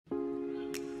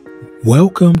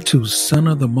Welcome to Son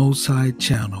of the Most High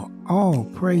channel. All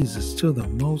praises to the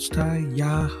Most High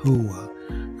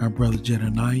Yahuah. I'm Brother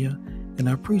Jedaniah, and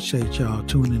I appreciate y'all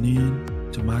tuning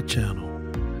in to my channel.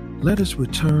 Let us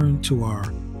return to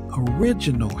our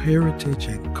original heritage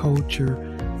and culture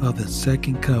of the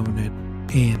Second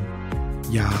Covenant in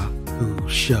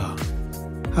Yahusha.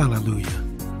 Hallelujah.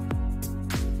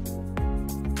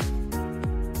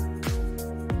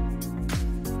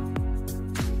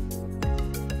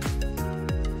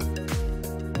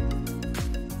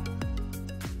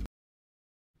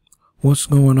 What's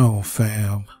going on,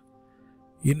 fam?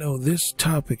 You know, this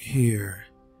topic here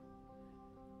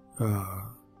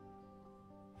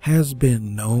has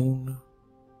been known,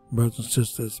 brothers and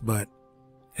sisters, but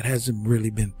it hasn't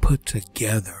really been put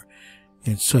together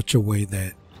in such a way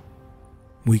that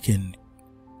we can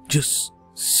just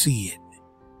see it.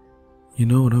 You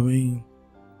know what I mean?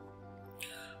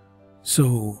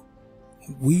 So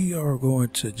we are going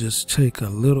to just take a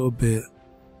little bit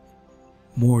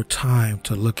more time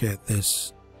to look at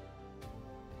this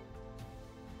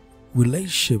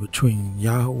relationship between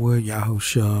Yahuah,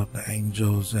 Yahusha, the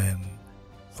angels, and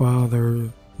father,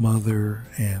 mother,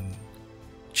 and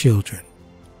children,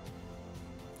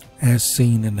 as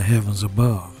seen in the heavens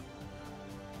above.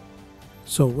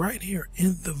 So right here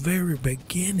in the very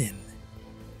beginning,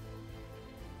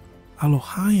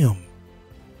 Elohim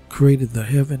created the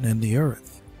heaven and the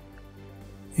earth.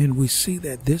 And we see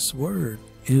that this word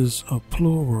is a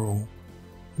plural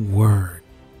word.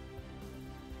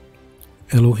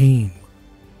 Elohim,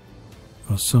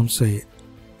 or some say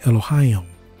Elohim.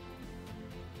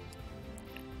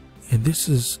 And this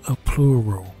is a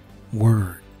plural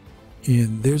word.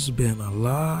 And there's been a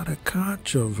lot of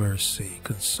controversy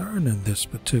concerning this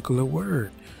particular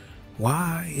word.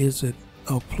 Why is it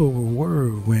a plural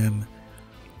word when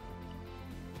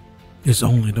it's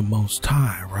only the Most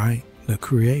High, right? The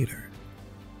Creator.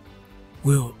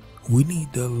 Well, we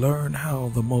need to learn how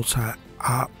the Most High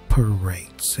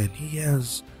operates, and He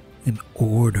has an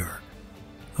order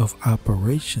of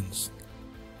operations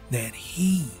that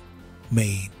He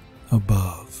made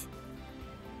above.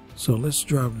 So let's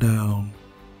drop down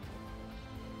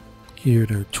here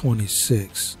to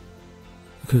 26,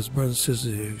 because brothers and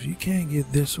sisters, if you can't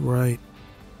get this right,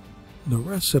 the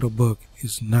rest of the book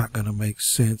is not going to make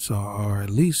sense, or at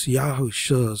least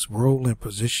Yahusha's role and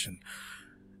position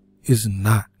is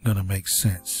not going to make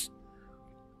sense.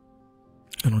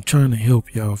 And I'm trying to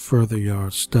help y'all further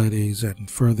your studies and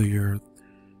further your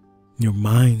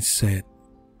mindset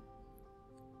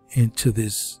into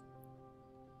this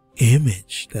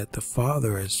image that the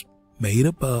Father has made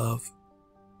above,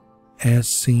 as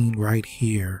seen right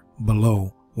here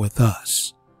below with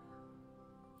us.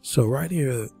 So right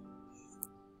here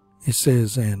it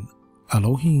says, and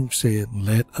Elohim said,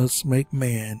 let us make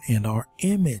man in our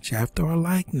image, after our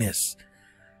likeness,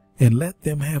 and let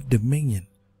them have dominion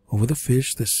over the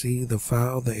fish, the sea, the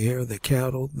fowl, the air, the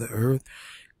cattle, the earth,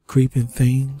 creeping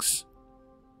things.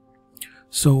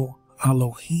 So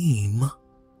Elohim,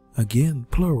 again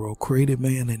plural, created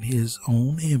man in his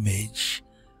own image.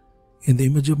 In the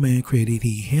image of man created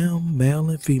he him, male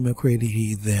and female created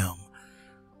he them.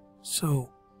 So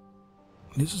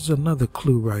this is another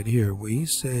clue right here where he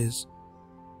says,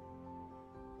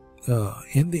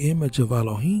 in the image of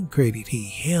Elohim created he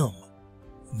him.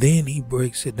 Then he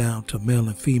breaks it down to male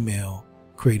and female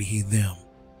created he them.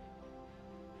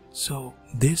 So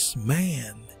this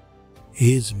man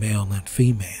is male and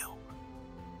female.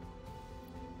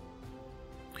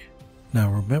 Now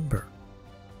remember,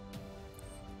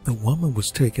 the woman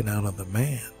was taken out of the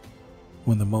man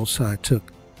when the Most High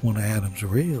took one of Adam's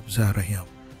ribs out of him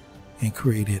and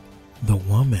created the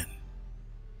woman.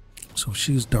 So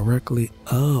she's directly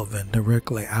of and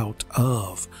directly out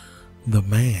of the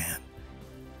man.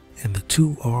 And the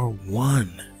two are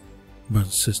one,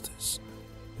 brothers and sisters.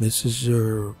 This is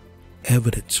your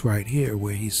evidence right here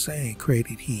where he's saying,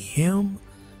 created he him,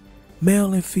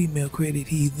 male and female created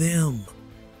he them.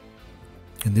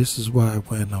 And this is why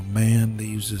when a man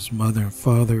leaves his mother and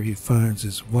father, he finds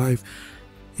his wife,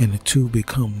 and the two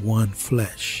become one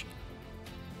flesh.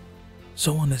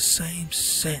 So in the same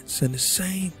sense, in the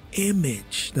same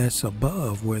image that's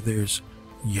above, where there's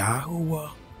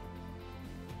Yahuah,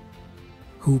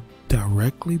 who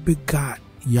directly begot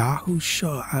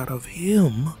Yahusha out of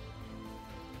him,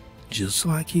 just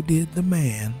like he did the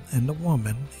man and the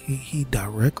woman, he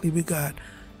directly begot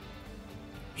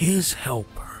his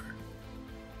helper,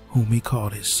 whom he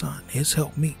called his son. His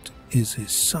helpmeet is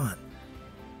his son,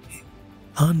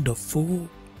 under full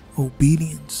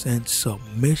obedience and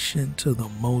submission to the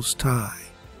Most High,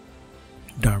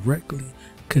 directly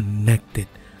connected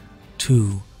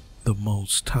to the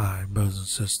Most High, brothers and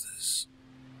sisters.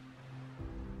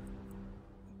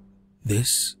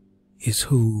 This is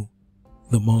who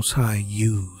the Most High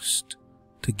used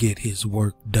to get his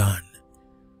work done.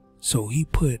 So he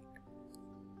put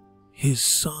his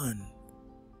son,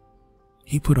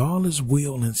 he put all his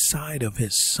will inside of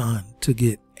his son to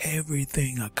get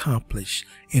everything accomplished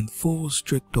in full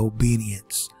strict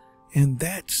obedience. And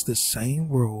that's the same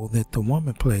role that the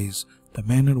woman plays, the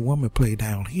man and the woman play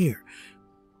down here,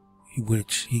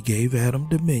 which he gave Adam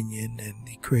dominion and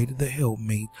he created the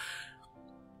helpmate.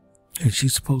 And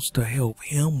she's supposed to help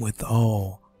him with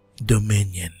all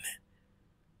dominion.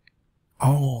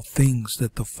 All things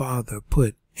that the Father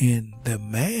put in the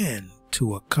man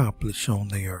to accomplish on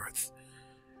the earth.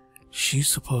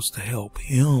 She's supposed to help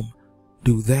him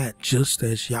do that, just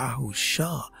as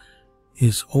Yahusha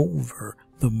is over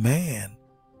the man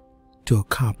to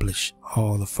accomplish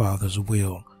all the Father's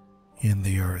will in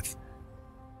the earth.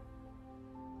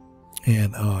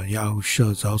 And Yahusha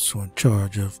is also in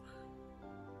charge of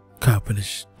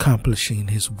accomplishing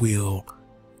his will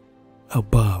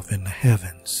above in the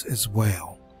heavens as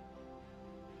well.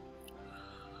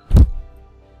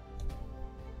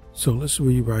 So let's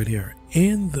read right here.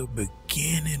 In the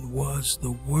beginning was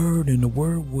the Word, and the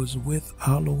Word was with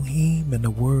Elohim, and the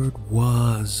Word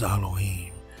was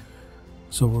Elohim.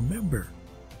 So remember,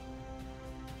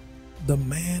 the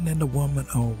man and the woman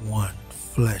are one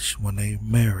flesh when they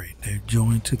married. They're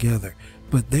joined together.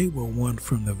 But they were one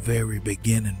from the very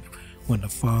beginning when the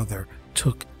Father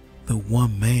took the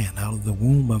one man out of the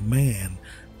womb of man.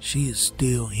 She is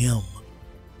still him.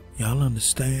 Y'all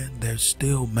understand? They're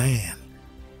still man.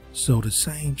 So the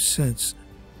same sense,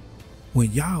 when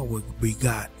Yahuah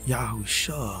begot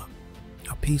Yahusha,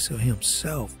 a piece of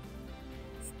himself,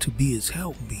 to be his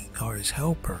helpmeet or his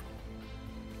helper,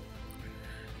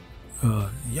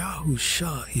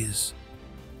 Yahusha is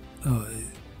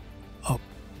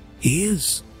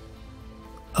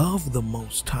of the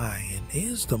Most High and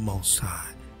is the Most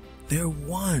High. They're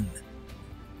one.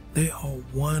 They are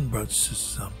one, brothers and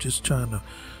sisters. I'm just trying to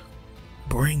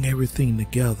bring everything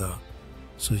together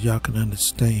so y'all can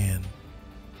understand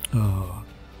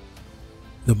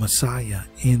the Messiah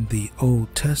in the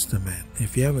Old Testament.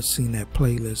 If you haven't seen that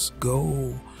playlist,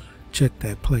 go check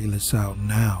that playlist out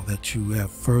now that you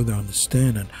have further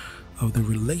understanding of the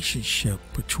relationship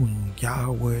between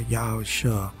Yahuah,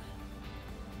 Yahusha,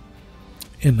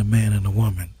 and the man and the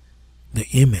woman, the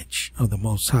image of the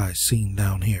Most High seen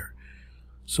down here.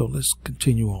 So let's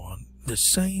continue on. The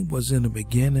same was in the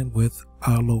beginning with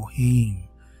Elohim.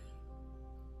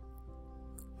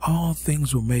 All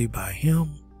things were made by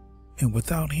him, and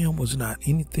without him was not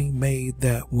anything made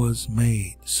that was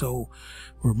made. So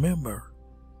remember,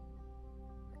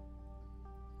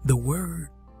 the Word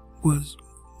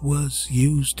was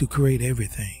used to create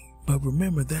everything. But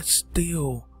remember, that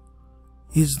still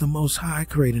is the Most High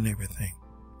creating everything.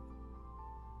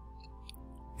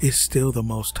 It's still the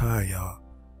Most High, y'all.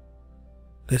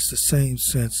 That's the same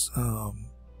sense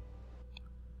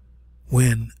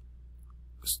when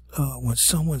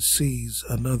someone sees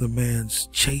another man's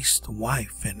chaste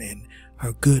wife and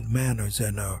her good manners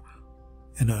and her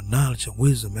knowledge and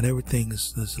wisdom and everything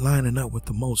is lining up with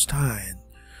the Most High, and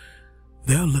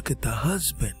they'll look at the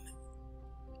husband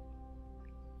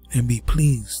and be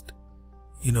pleased,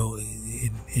 you know,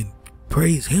 and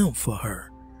praise him for her.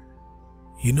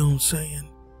 You know what I'm saying?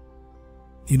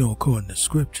 You know, according to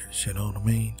scriptures, you know what I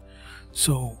mean?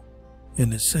 So,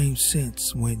 in the same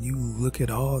sense, when you look at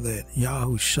all that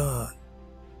Yahusha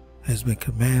has been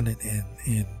commanded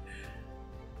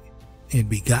and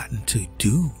begotten to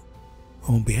do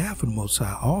on behalf of the Most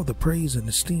High, all the praise and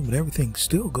esteem and everything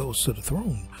still goes to the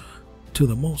throne, to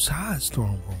the Most High's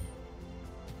throne room.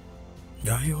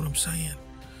 Y'all hear what I'm saying?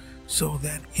 So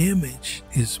that image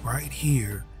is right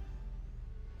here,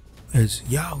 as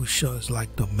Yahusha is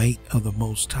like the mate of the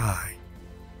Most High,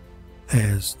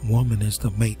 as woman is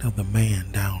the mate of the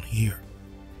man down here.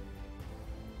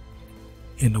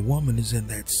 And the woman is in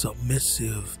that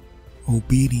submissive,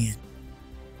 obedient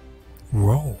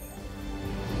role.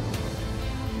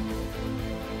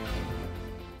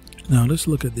 Now let's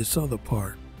look at this other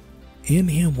part. In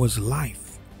him was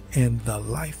life, and the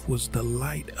life was the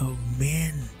light of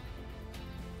men.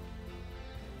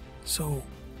 So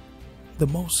the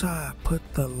Most High put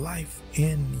the life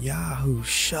in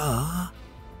Yahusha,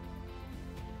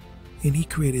 and he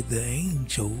created the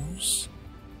angels.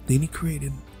 Then he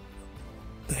created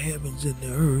the heavens and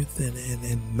the earth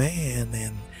and man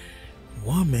and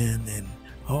woman and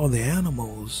all the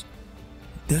animals.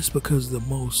 That's because the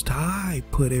Most High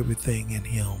put everything in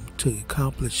him to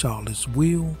accomplish all his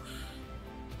will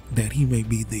that he may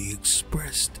be the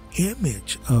expressed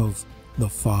image of the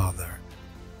Father,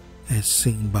 as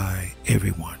seen by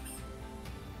everyone.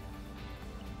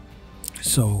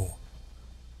 So,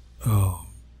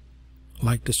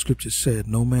 like the scripture said,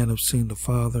 no man have seen the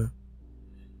Father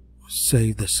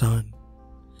save the Son.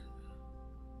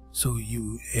 So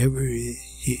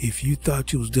if you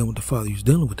thought you was dealing with the Father, you was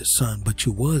dealing with the Son, but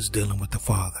you was dealing with the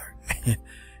Father,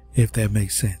 if that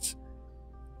makes sense.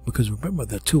 Because remember,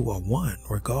 the two are one.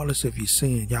 Regardless if you're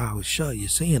seeing Yahusha, you're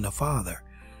seeing the Father.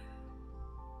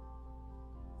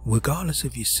 Regardless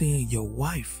if you're seeing your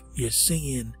wife, you're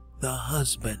seeing the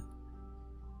husband.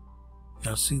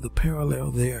 Y'all see the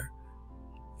parallel there?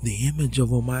 The image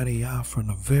of Almighty Yah from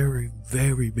the very,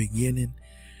 very beginning.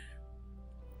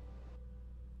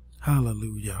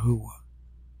 Hallelujah, Yahuah.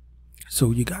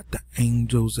 So you got the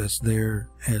angels that's there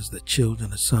as the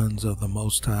children, the sons of the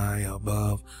Most High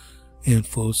above, in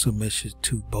full submission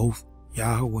to both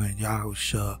Yahuah and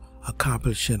Yahusha,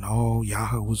 accomplishing all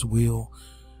Yahweh's will.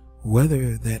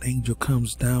 Whether that angel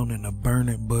comes down in a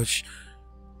burning bush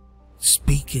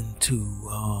speaking to,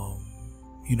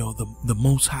 the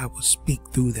Most High will speak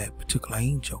through that particular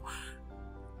angel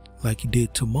like he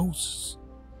did to Moses.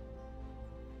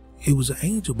 It was an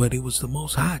angel, but it was the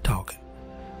Most High talking.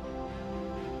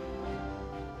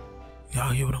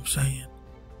 Y'all hear what I'm saying?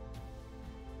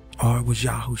 Or it was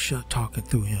Yahusha talking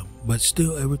through him. But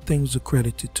still, everything was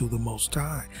accredited to the Most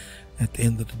High. At the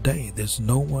end of the day, there's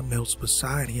no one else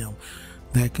beside him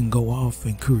that can go off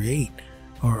and create.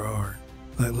 Or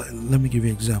let me give you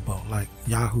an example, like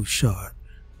Yahusha.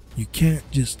 You can't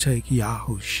just take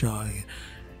Yahusha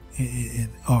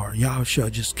or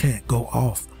Yahusha just can't go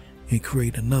off and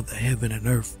create another heaven and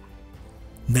earth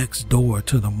next door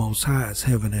to the Most High's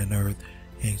heaven and earth,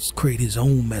 and create his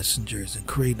own messengers and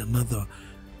create another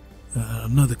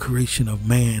creation of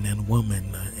man and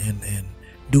woman, and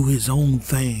do his own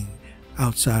thing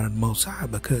outside of the Most High,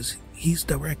 because he's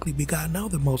directly begotten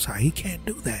of the Most High. He can't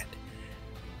do that.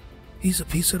 He's a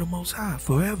piece of the Most High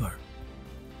forever.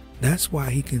 That's why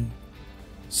he can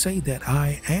say that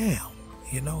I am.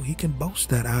 He can boast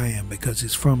that I am, because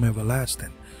he's from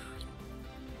everlasting.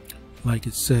 Like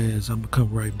it says, I'm going to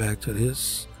come right back to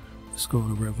this. Let's go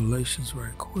to Revelations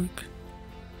right quick.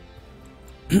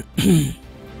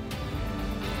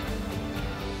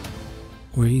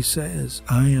 Where he says,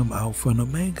 I am Alpha and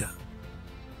Omega.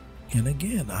 And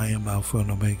again, I am Alpha and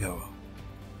Omega.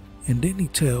 And then he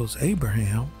tells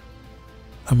the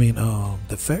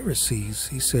Pharisees,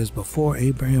 he says, before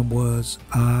Abraham was,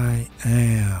 I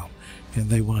am. And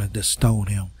they wanted to stone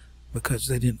him because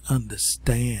they didn't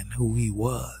understand who he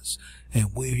was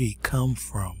and where he come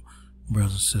from,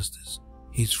 brothers and sisters.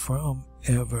 He's from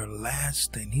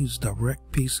everlasting. He's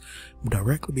directly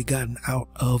begotten out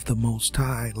of the Most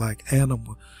High, like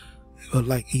Adam, or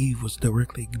like Eve was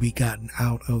directly begotten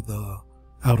out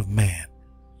of man.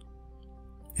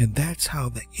 And that's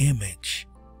how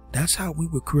that's how we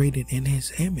were created in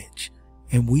his image.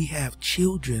 And we have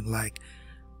children like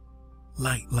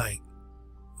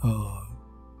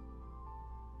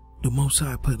the Most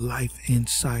High put life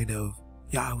inside of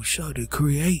Yahusha to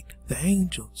create the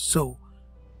angels. So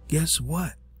guess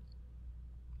what?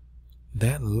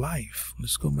 That life,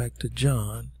 let's go back to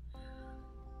John,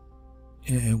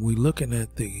 and we're looking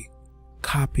at the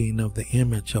copying of the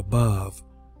image above,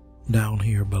 down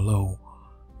here below,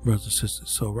 brothers and sisters.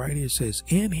 So right here it says,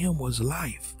 in him was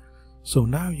life. So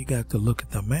now you got to look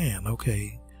at the man.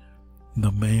 Okay,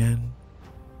 the man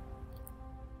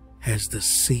has the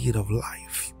seed of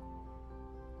life.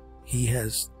 He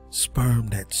has sperm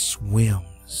that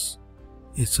swims.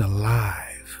 It's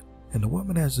alive. And the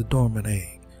woman has a dormant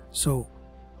egg. So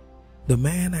the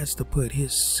man has to put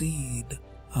his seed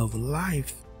of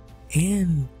life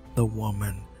in the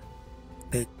woman,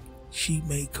 that she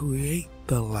may create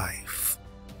the life,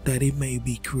 that it may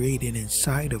be created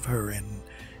inside of her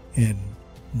and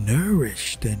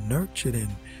nourished and nurtured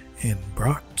and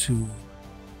brought to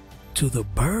the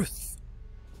birth.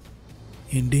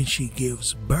 And then she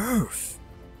gives birth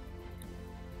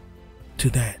to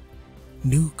that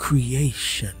new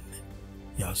creation.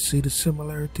 Y'all see the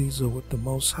similarities of what the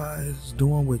Most High is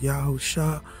doing with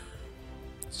Yahusha,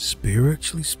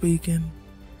 spiritually speaking?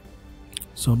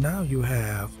 So now you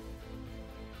have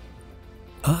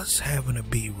us having to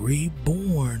be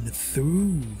reborn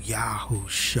through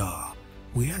Yahusha.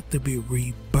 We have to be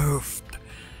rebirthed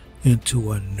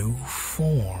into a new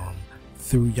form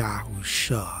through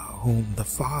Yahusha, whom the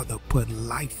Father put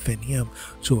life in him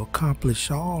to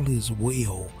accomplish all his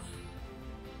will,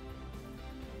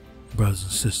 brothers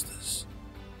and sisters.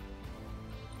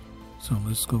 So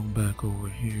let's go back over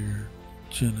here.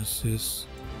 Genesis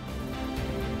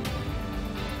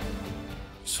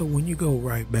So when you go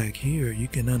right back here, you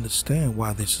can understand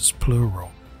why this is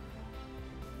plural.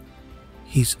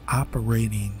 He's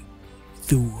operating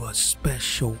through a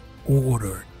special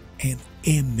order and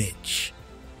image.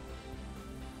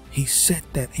 He set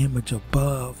that image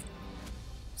above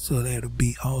so that it'll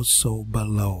be also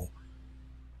below.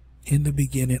 In the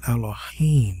beginning,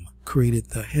 Elohim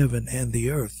created the heaven and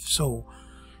the earth. So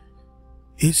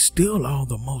it's still all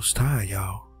the Most High,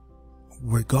 y'all.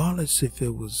 Regardless if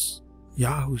it was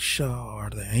Yahusha or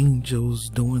the angels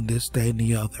doing this, that, and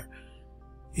the other.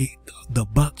 The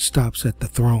buck stops at the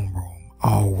throne room,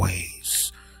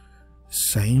 always.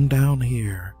 Same down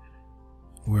here,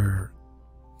 where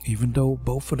even though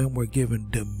both of them were given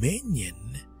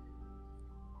dominion,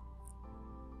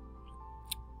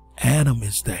 Adam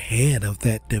is the head of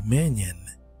that dominion,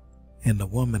 and the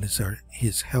woman is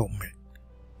his helmet.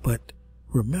 But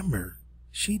remember,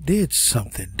 she did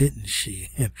something, didn't she?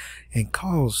 And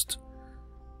caused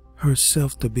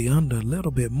herself to be under a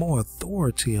little bit more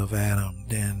authority of Adam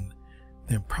than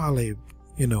probably,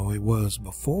 it was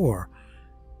before.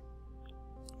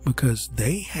 Because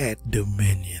they had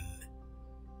dominion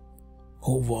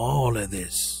over all of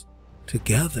this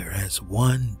together as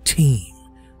one team.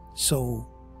 So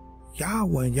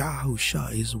Yahuah and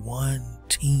Yahusha is one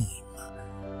team.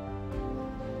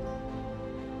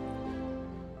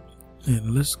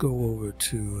 And let's go over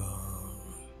to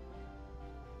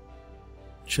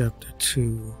chapter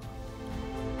 2.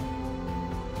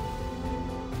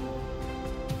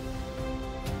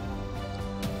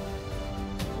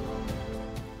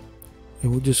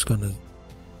 And we're just going to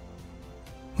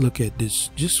look at this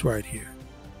just right here,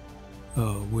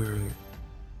 where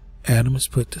Adam is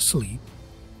put to sleep.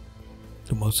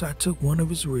 The Most High took one of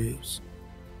his ribs,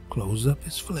 closed up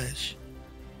his flesh,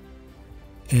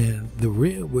 and the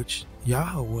rib which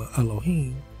Yahuah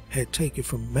Elohim had taken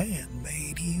from man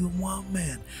made he one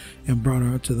man and brought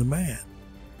her to the man.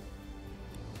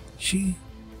 She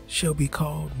shall be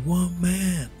called one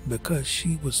man because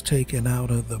she was taken out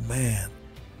of the man.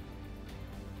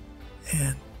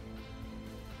 And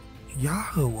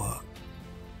Yahuah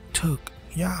took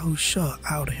Yahusha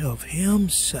out of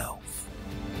himself,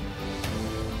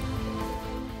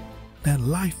 that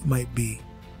life might be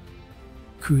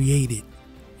created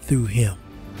through him.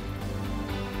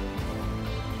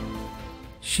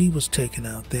 She was taken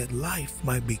out that life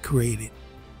might be created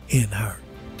in her,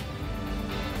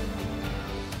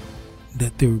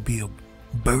 that there would be a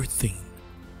birthing,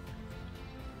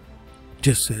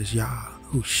 just as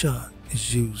Yahusha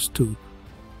is used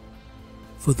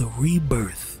for the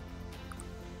rebirth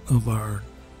of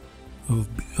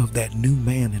of that new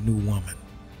man and new woman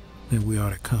that we are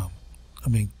to come. I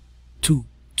mean,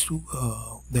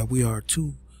 that we are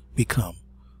to become.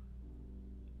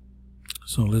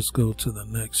 So let's go to the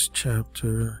next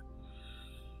chapter.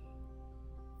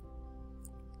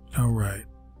 All right.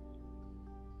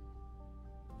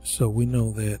 So we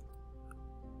know that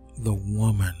the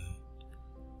woman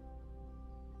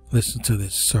listened to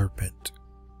this serpent,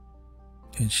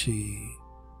 and she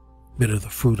bit of the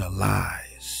fruit of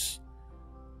lies.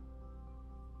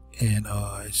 And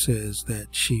it says that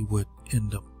she would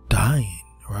end up dying,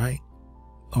 right?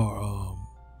 Or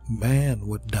man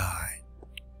would die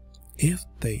if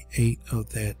they ate of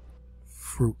that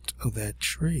fruit of that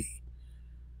tree.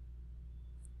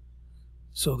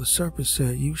 So the serpent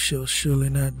said, "You shall surely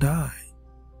not die."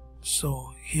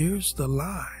 So here's the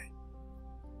lie.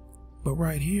 But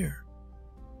right here,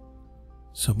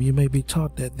 some of you may be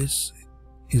taught that this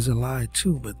is a lie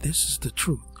too, but this is the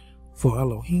truth. For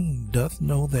Elohim doth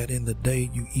know that in the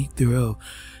day you eat thereof,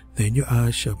 then your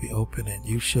eyes shall be open, and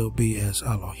you shall be as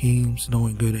Elohims,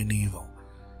 knowing good and evil.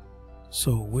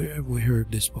 So where have we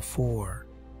heard this before?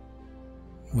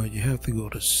 Well, you have to go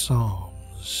to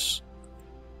Psalms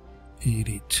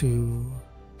 82.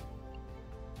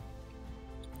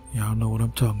 Y'all know what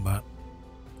I'm talking about.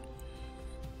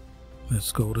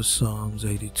 Let's go to Psalms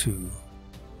 82.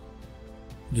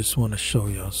 Just want to show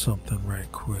y'all something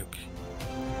right quick.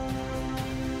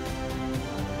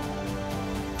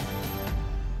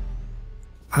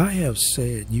 I have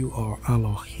said you are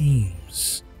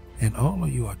Elohims, and all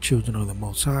of you are children of the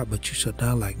Most High, but you shall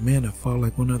die like men and fall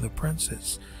like one of the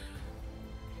princes.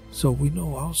 So we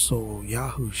know also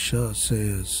Yahusha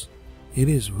says, "It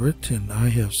is written, I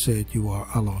have said you are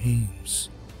Elohims."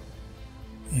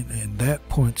 And that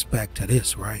points back to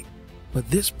this, right? But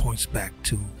this points back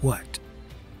to what?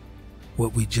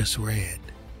 What we just read.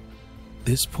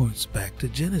 This points back to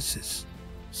Genesis.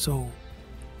 So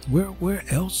where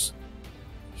else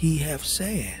he have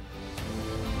said?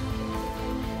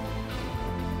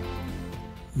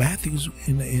 Matthew's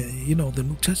in the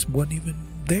New Testament wasn't even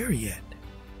there yet.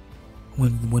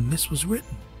 when this was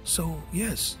written. So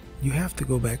yes, you have to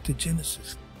go back to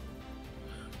Genesis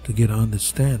to get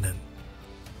understanding.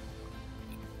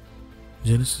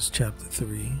 Genesis chapter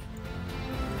 3.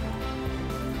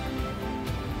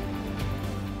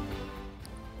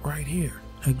 Right here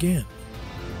again.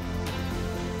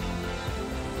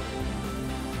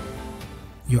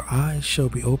 Your eyes shall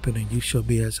be open and you shall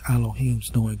be as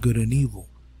Elohims, knowing good and evil.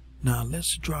 Now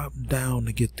let's drop down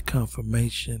to get the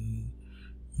confirmation.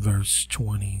 Verse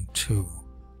 22.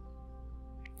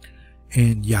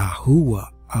 And Yahuah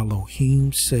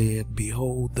Elohim said,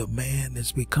 behold, the man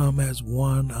is become as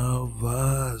one of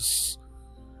us,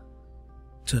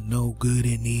 to know good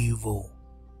and evil.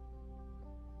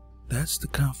 That's the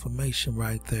confirmation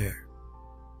right there.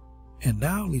 And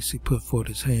now lest he put forth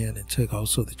his hand and take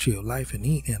also the tree of life and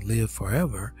eat and live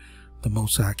forever, the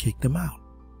Most High kicked him out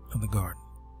of the garden.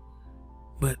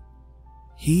 But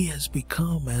he has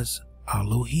become as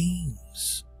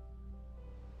Elohims.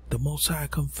 The Most High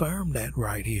confirmed that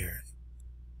right here.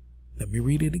 Let me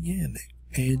read it again.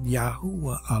 And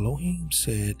Yahuah Elohim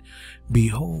said,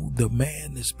 behold, the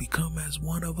man is become as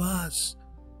one of us,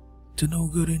 to know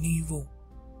good and evil.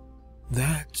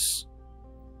 That's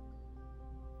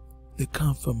the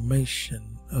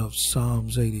confirmation of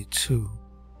Psalms 82.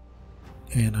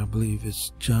 And I believe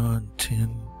it's John 10,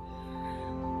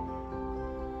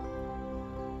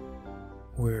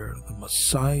 where the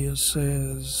Messiah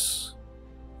says,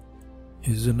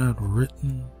 is it not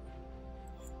written?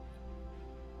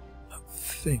 I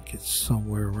think it's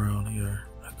somewhere around here.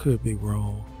 I could be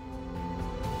wrong.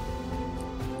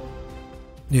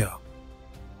 Yeah.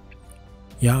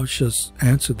 Yahusha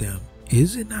answered them,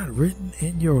 is it not written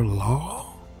in your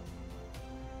law?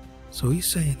 So he's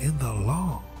saying in the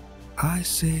law, I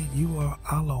said you are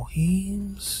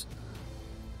Elohims.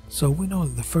 So we know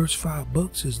that the first 5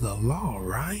 books is the law,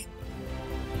 right?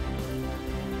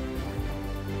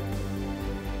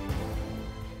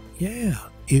 Yeah,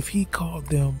 if he called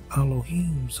them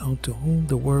Elohims, unto whom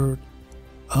the word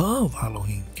of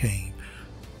Elohim came,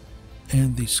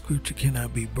 and the scripture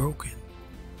cannot be broken.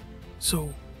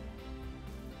 So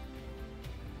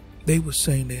they were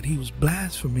saying that he was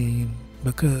blaspheming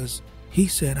because he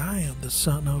said, I am the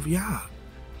son of Yah.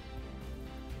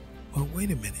 Well,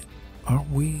 wait a minute. Aren't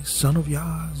we son of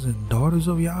Yahs and daughters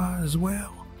of Yah as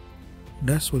well?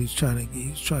 That's what he's trying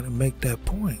to make that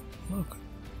point. Look,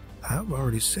 I've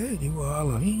already said you are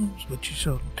Elohims, but you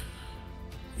shall,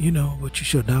 but you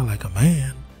shall die like a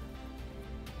man.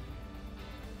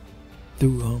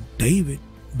 Through David.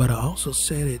 But I also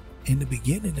said it in the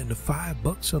beginning in the 5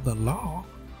 books of the law,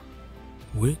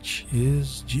 which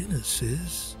is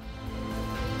Genesis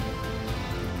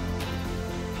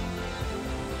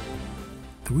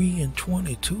 3 and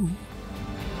 22.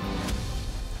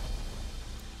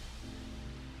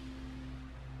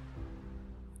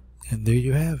 And there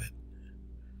you have it.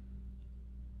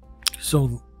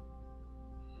 So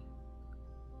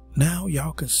now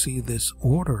y'all can see this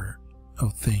order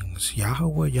of things.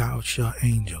 Yahuah, Yahusha,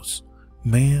 angels,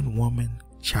 man, woman,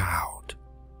 child.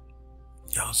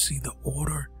 Y'all see the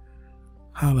order?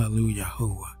 Hallelujah,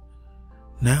 Yahuah.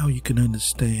 Now you can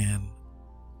understand,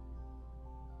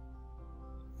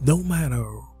 no matter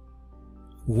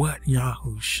what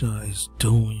Yahusha is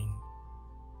doing,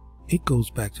 it goes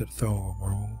back to the throne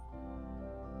room.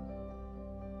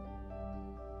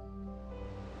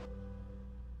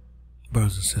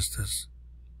 Brothers and sisters,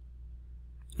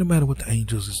 no matter what the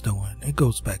angels is doing, it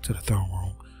goes back to the throne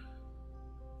room.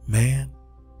 Man,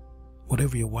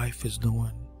 whatever your wife is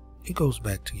doing, it goes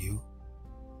back to you.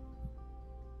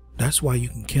 That's why you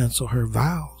can cancel her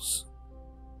vows.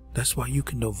 That's why you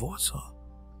can divorce her.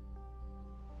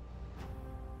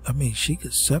 I mean, she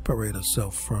could separate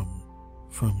herself from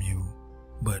you,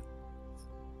 but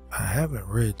I haven't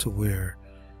read to where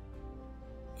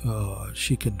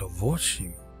she can divorce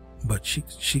you, but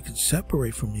she can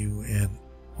separate from you and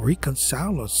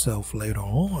reconcile herself later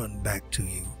on back to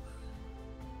you.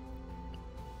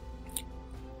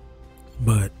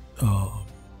 But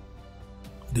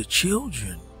the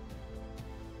children,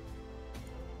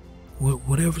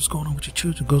 whatever's going on with your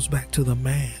children goes back to the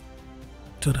man,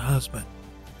 to the husband.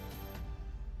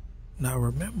 Now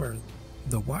remember,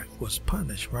 the wife was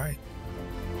punished, right?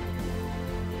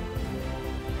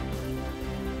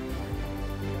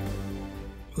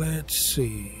 Let's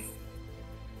see.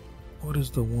 What is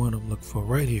the one I'm looking for?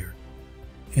 Right here.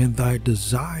 And thy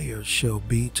desire shall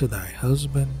be to thy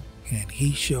husband, and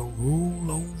he shall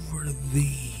rule over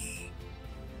thee.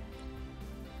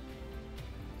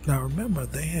 Now remember,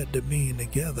 they had dominion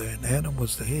together, and Adam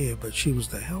was the head, but she was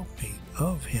the helpmate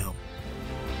of him.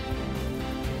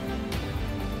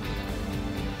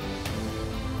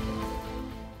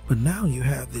 But now you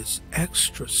have this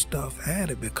extra stuff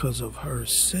added because of her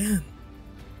sin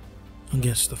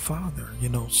against the Father. You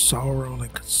know, sorrow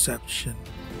and conception.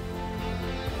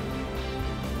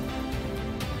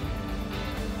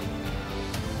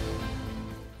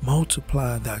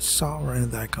 Multiply thy sorrow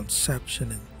and thy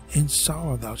conception, and in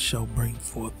sorrow thou shalt bring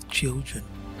forth children.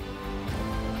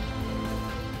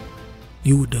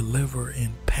 You will deliver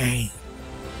in pain.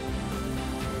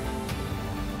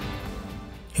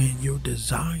 And your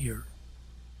desire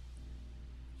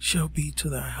shall be to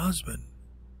thy husband.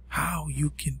 How you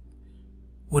can,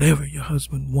 whatever your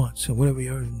husband wants and whatever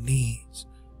your husband needs,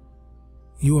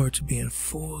 you are to be in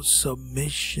full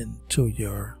submission to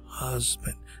your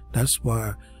husband. That's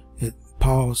why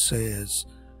Paul says,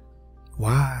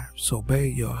 wives, obey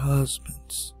your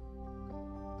husbands.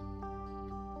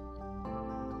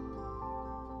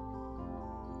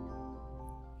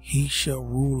 He shall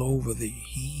rule over thee.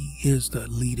 He is the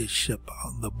leadership.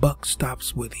 The buck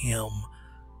stops with him.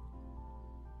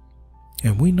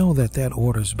 And we know that that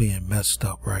order is being messed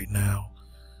up right now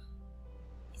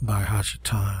by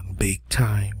Hashatan, big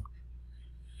time.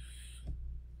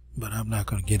 But I'm not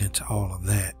going to get into all of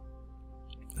that.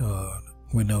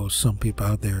 We know some people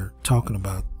out there talking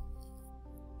about,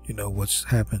 you know, what's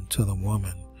happened to the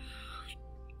woman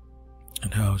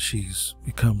and how she's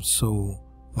become so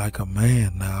like a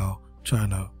man now, trying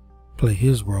to play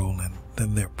his role, and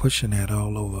then they're pushing that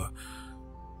all over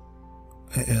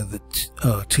the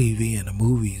TV and the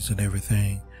movies and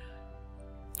everything.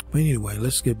 But anyway,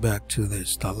 let's get back to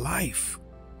this, the life.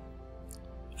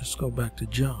 Let's go back to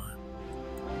John.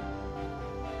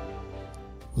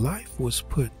 Life was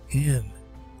put in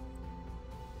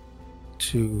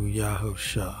to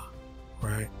Yahusha,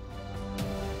 right?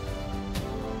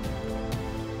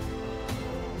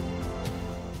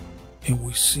 And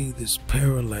we see this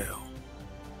parallel.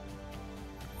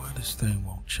 Why this thing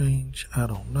won't change, I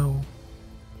don't know.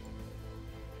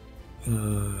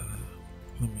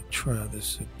 Let me try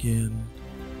this again.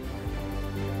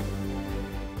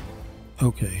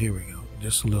 Okay, here we go.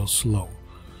 Just a little slow.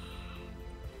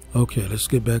 Okay, let's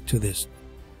get back to this.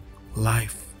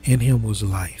 Life, in him was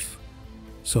life.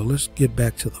 So let's get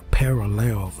back to the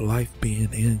parallel of life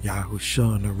being in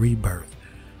Yahusha and the rebirth.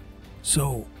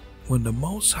 So when the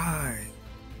Most High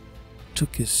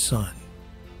took his son,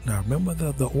 now remember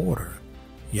the order: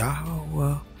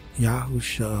 Yahuah,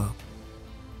 Yahusha,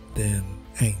 then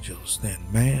angels, then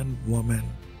man, woman,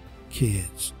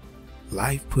 kids.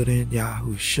 Life put in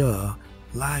Yahusha,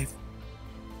 life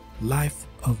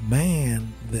of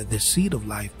man, the seed of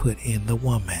life put in the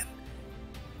woman.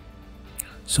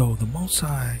 So the Most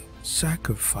High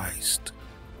sacrificed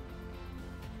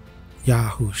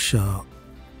Yahusha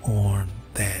on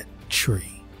that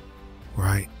tree,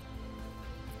 right?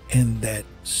 And that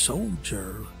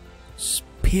soldier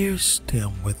pierced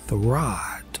him with the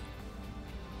rod,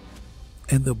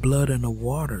 and the blood and the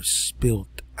water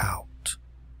spilled out.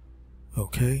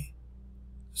 Okay?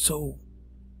 So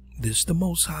this the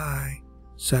Most High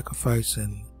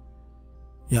sacrificing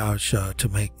Yahusha to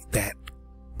make that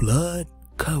blood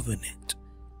covenant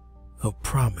of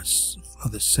promise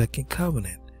of the second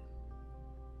covenant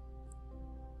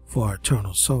for our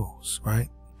eternal souls, right?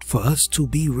 For us to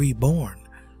be reborn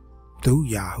through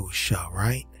Yahusha,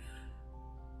 right?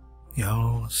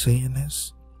 Y'all seeing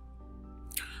this?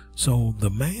 So the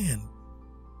man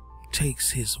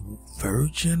takes his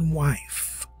virgin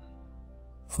wife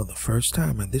for the first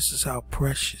time, and this is how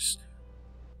precious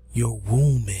your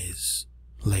womb is,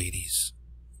 ladies,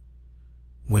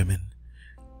 women,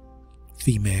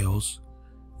 females.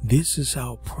 This is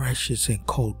how precious and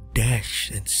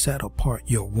Qadash and set apart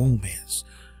your womb is.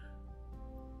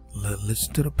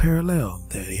 Listen to the parallel.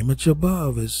 The image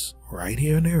above is right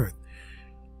here on earth.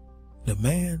 The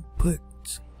man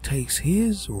takes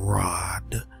his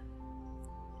rod,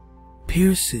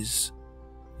 pierces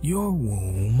your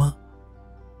womb,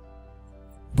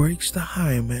 breaks the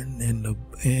hymen,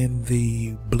 and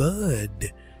the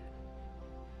blood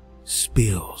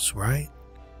spills, right?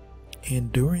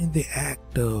 And during the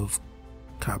act of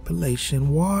copulation,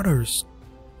 water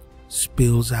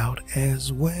spills out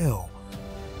as well.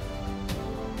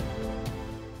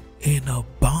 And a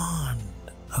bond,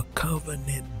 a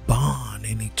covenant bond,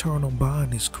 an eternal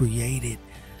bond is created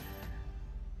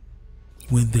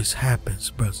when this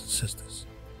happens, brothers and sisters.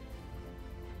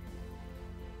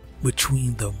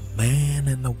 Between the man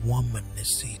and the woman,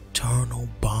 this eternal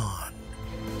bond.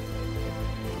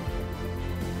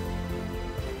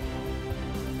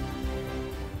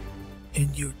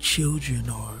 And your children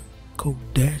are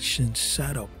Qadash and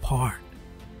set apart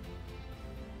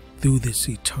through this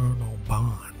eternal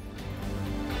bond.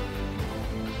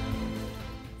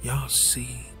 Y'all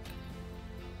see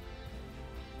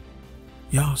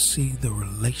the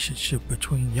relationship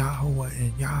between Yahuah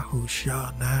and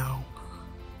Yahusha now?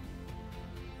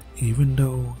 Even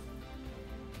though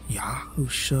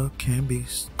Yahusha can be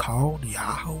called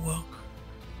Yahuah,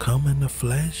 come in the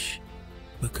flesh,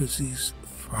 because he's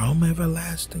from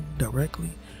everlasting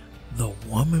directly, the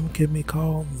woman can be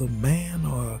called the man,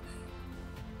 or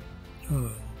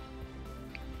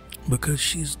because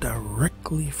she's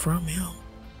directly from him.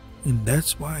 And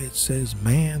that's why it says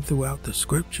man throughout the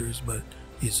scriptures, but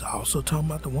it's also talking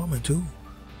about the woman too.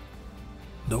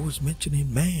 Though it's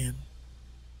mentioning man,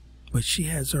 but she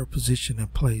has her position in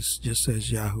place, just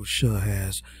as Yahusha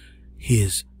has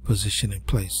his position in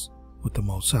place with the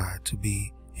Most High, to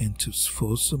be into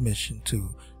full submission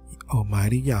to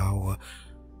Almighty Yahuah.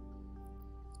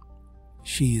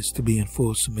 She is to be in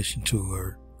full submission to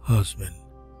her husband.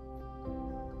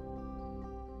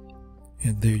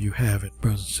 And there you have it,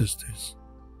 brothers and sisters.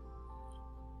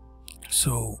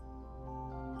 So,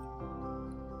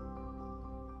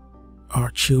 our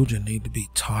children need to be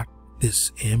taught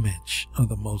this image of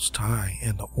the Most High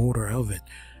and the order of it,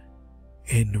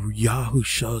 and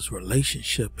Yahusha's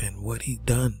relationship and what he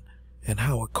done and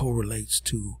how it correlates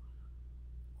to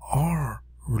our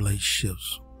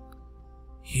relationships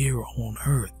here on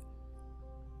earth,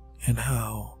 and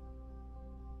how,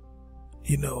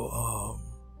 in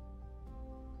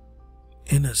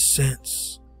a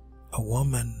sense, a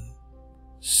woman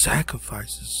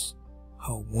sacrifices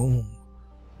her womb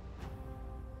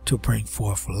to bring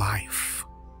forth life.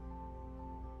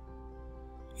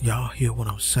 Y'all hear what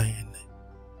I'm saying?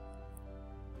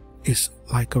 It's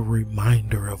like a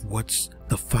reminder of what's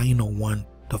the final one,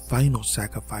 the final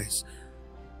sacrifice.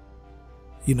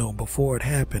 Before it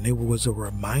happened, it was a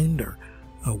reminder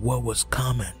of what was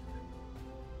coming.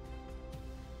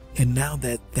 And now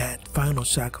that final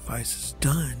sacrifice is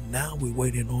done, now we're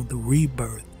waiting on the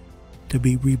rebirth, to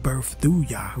be rebirthed through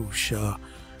Yahusha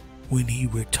when he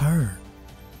returns.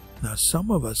 Now, some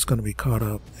of us going to be caught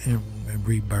up and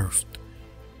rebirthed,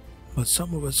 but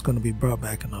some of us going to be brought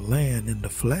back in the land in the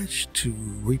flesh to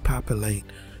repopulate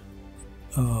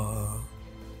the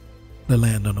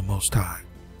land of the Most High.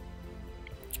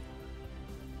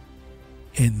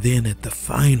 And then at the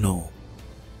final,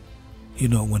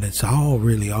 when it's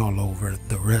really all over,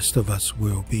 the rest of us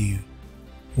will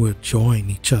join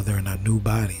each other in our new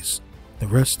bodies. The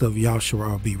rest of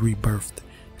Yahushua will be rebirthed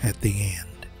at the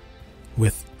end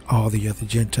with all the other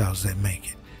Gentiles that make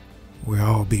it. We'll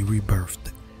all be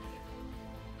rebirthed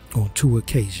on 2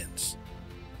 occasions.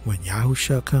 When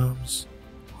Yahusha comes,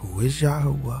 who is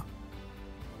Yahuah,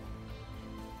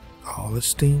 all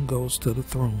esteem goes to the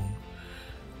throne.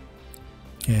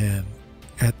 And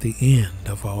at the end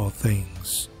of all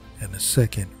things, in the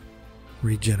second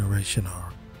regeneration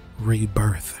or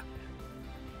rebirth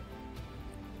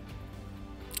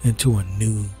into a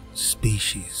new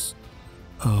species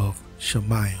of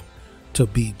Shemayim, to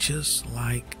be just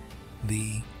like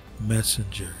the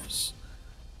messengers.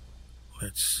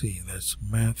 Let's see, that's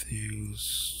Matthew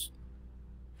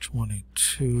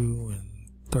 22 and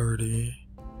 30.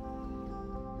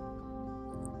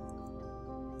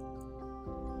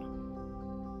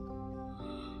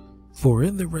 For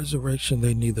in the resurrection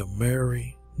they neither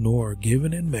marry nor are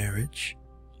given in marriage,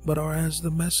 but are as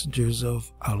the messengers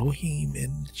of Elohim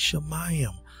in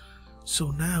Shemayim.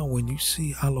 So now when you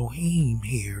see Elohim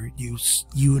here, you'll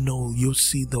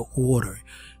see the order: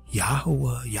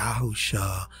 Yahuah,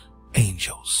 Yahusha,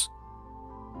 angels.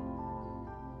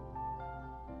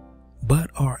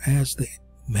 But are as the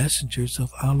messengers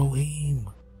of Elohim.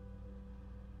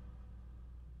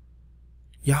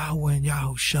 Yahuah and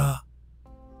Yahusha,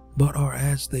 but are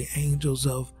as the angels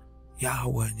of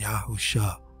Yahuah and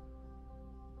Yahusha.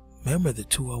 Remember, the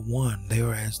two are one. They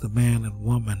are as the man and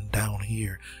woman down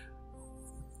here.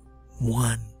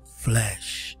 One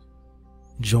flesh,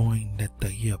 joined at the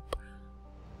hip.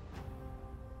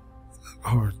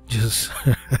 Or just,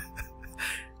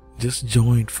 just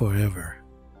joined forever.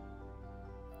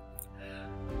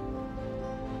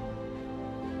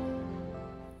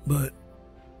 But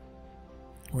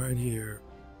right here,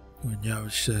 when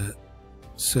Yahusha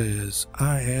says,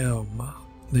 I am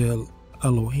the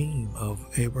Elohim of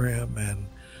Abraham and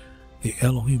the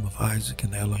Elohim of Isaac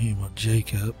and the Elohim of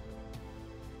Jacob,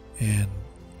 and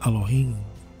Elohim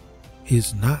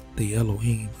is not the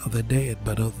Elohim of the dead,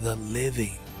 but of the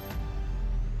living.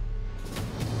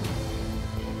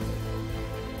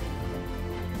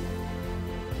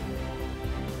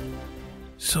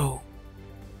 So,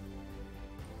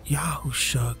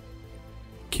 Yahusha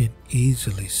can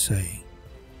easily say,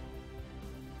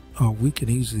 or we can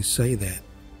easily say that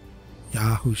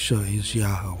Yahusha is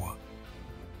Yahuah.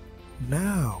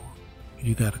 Now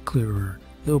you got a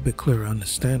little bit clearer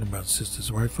understanding, brothers and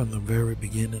sisters, right from the very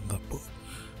beginning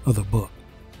of the book.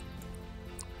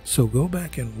 So go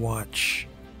back and watch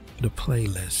the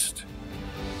playlist.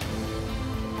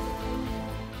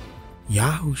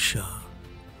 Yahusha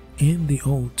in the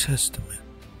Old Testament.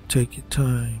 Take your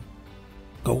time,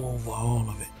 go over all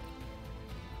of it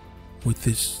with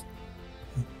this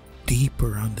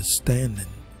deeper understanding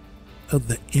of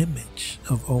the image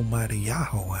of Almighty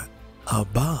Yahuah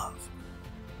above,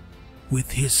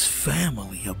 with his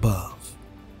family above.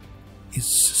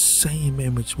 It's the same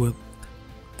image with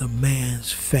the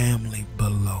man's family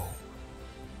below.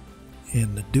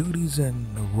 And the duties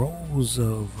and the roles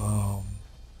of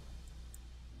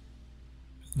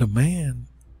the man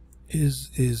is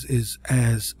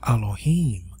as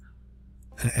Elohim,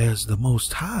 as the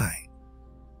Most High.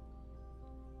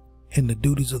 And the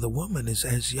duties of the woman is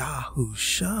as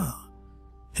Yahusha.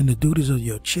 And the duties of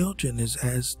your children is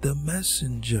as the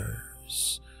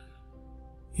messengers.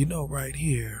 You know, right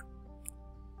here,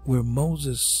 where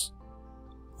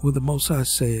the Most High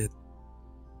said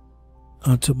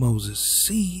unto Moses,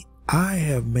 see, I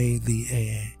have made thee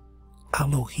an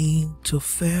Elohim to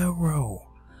Pharaoh,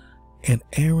 and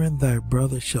Aaron thy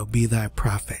brother shall be thy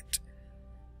prophet.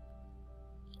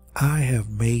 I have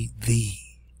made thee.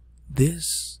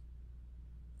 This,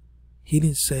 he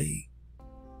didn't say,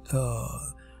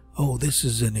 oh, this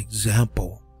is an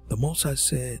example. The Most High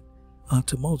said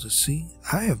unto Moses, see,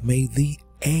 I have made thee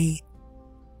a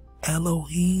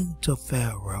Elohim to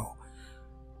Pharaoh,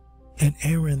 and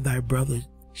Aaron thy brother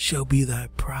shall be thy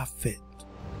prophet.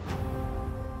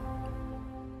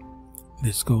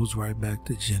 This goes right back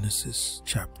to Genesis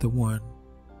chapter 1.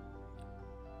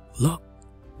 Look,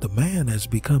 the man has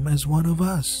become as one of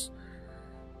us,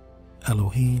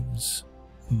 Elohim's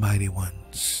mighty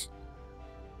ones.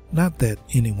 Not that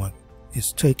anyone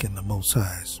is taking the Most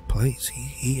High's place.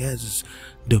 He has his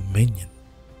dominion.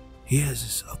 He has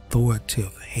his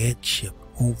authoritative headship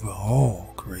over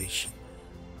all creation.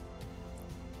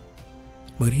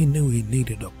 But he knew he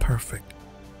needed a perfect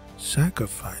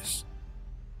sacrifice,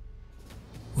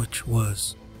 which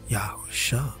was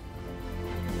Yahusha,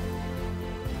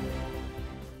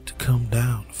 to come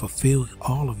down, fulfill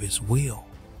all of his will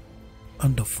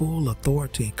under full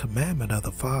authority and commandment of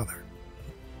the Father,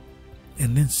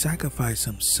 and then sacrifice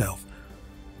himself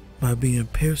by being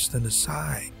pierced in the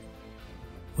side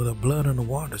with the blood and the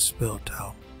water spilled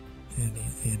out, and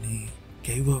he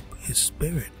gave up his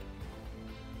spirit.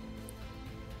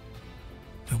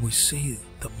 And we see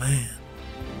the man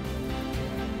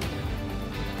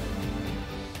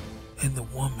and the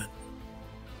woman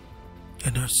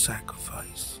in her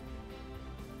sacrifice.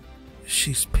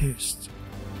 She's pierced.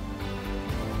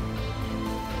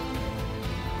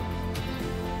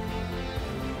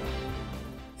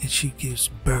 And she gives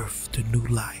birth to new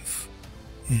life.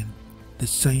 And the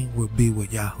same will be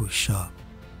with Yahusha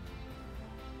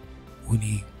when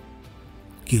he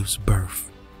gives birth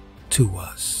to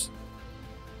us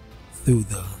through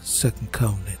the second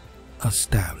covenant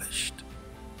established.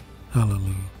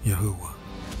 Hallelujah, Yahuah.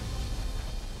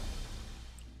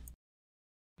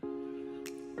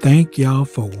 Thank y'all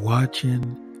for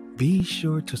watching. Be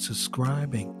sure to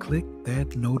subscribe and click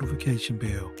that notification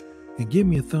bell and give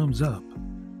me a thumbs up.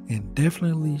 And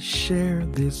definitely share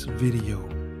this video.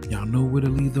 Y'all know where to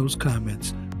leave those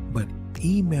comments, but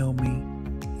email me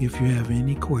if you have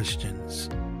any questions.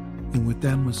 And with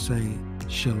that, I'm going to say,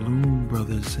 Shalom,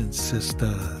 brothers and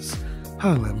sisters.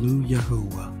 Hallelujah,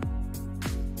 Yahuah.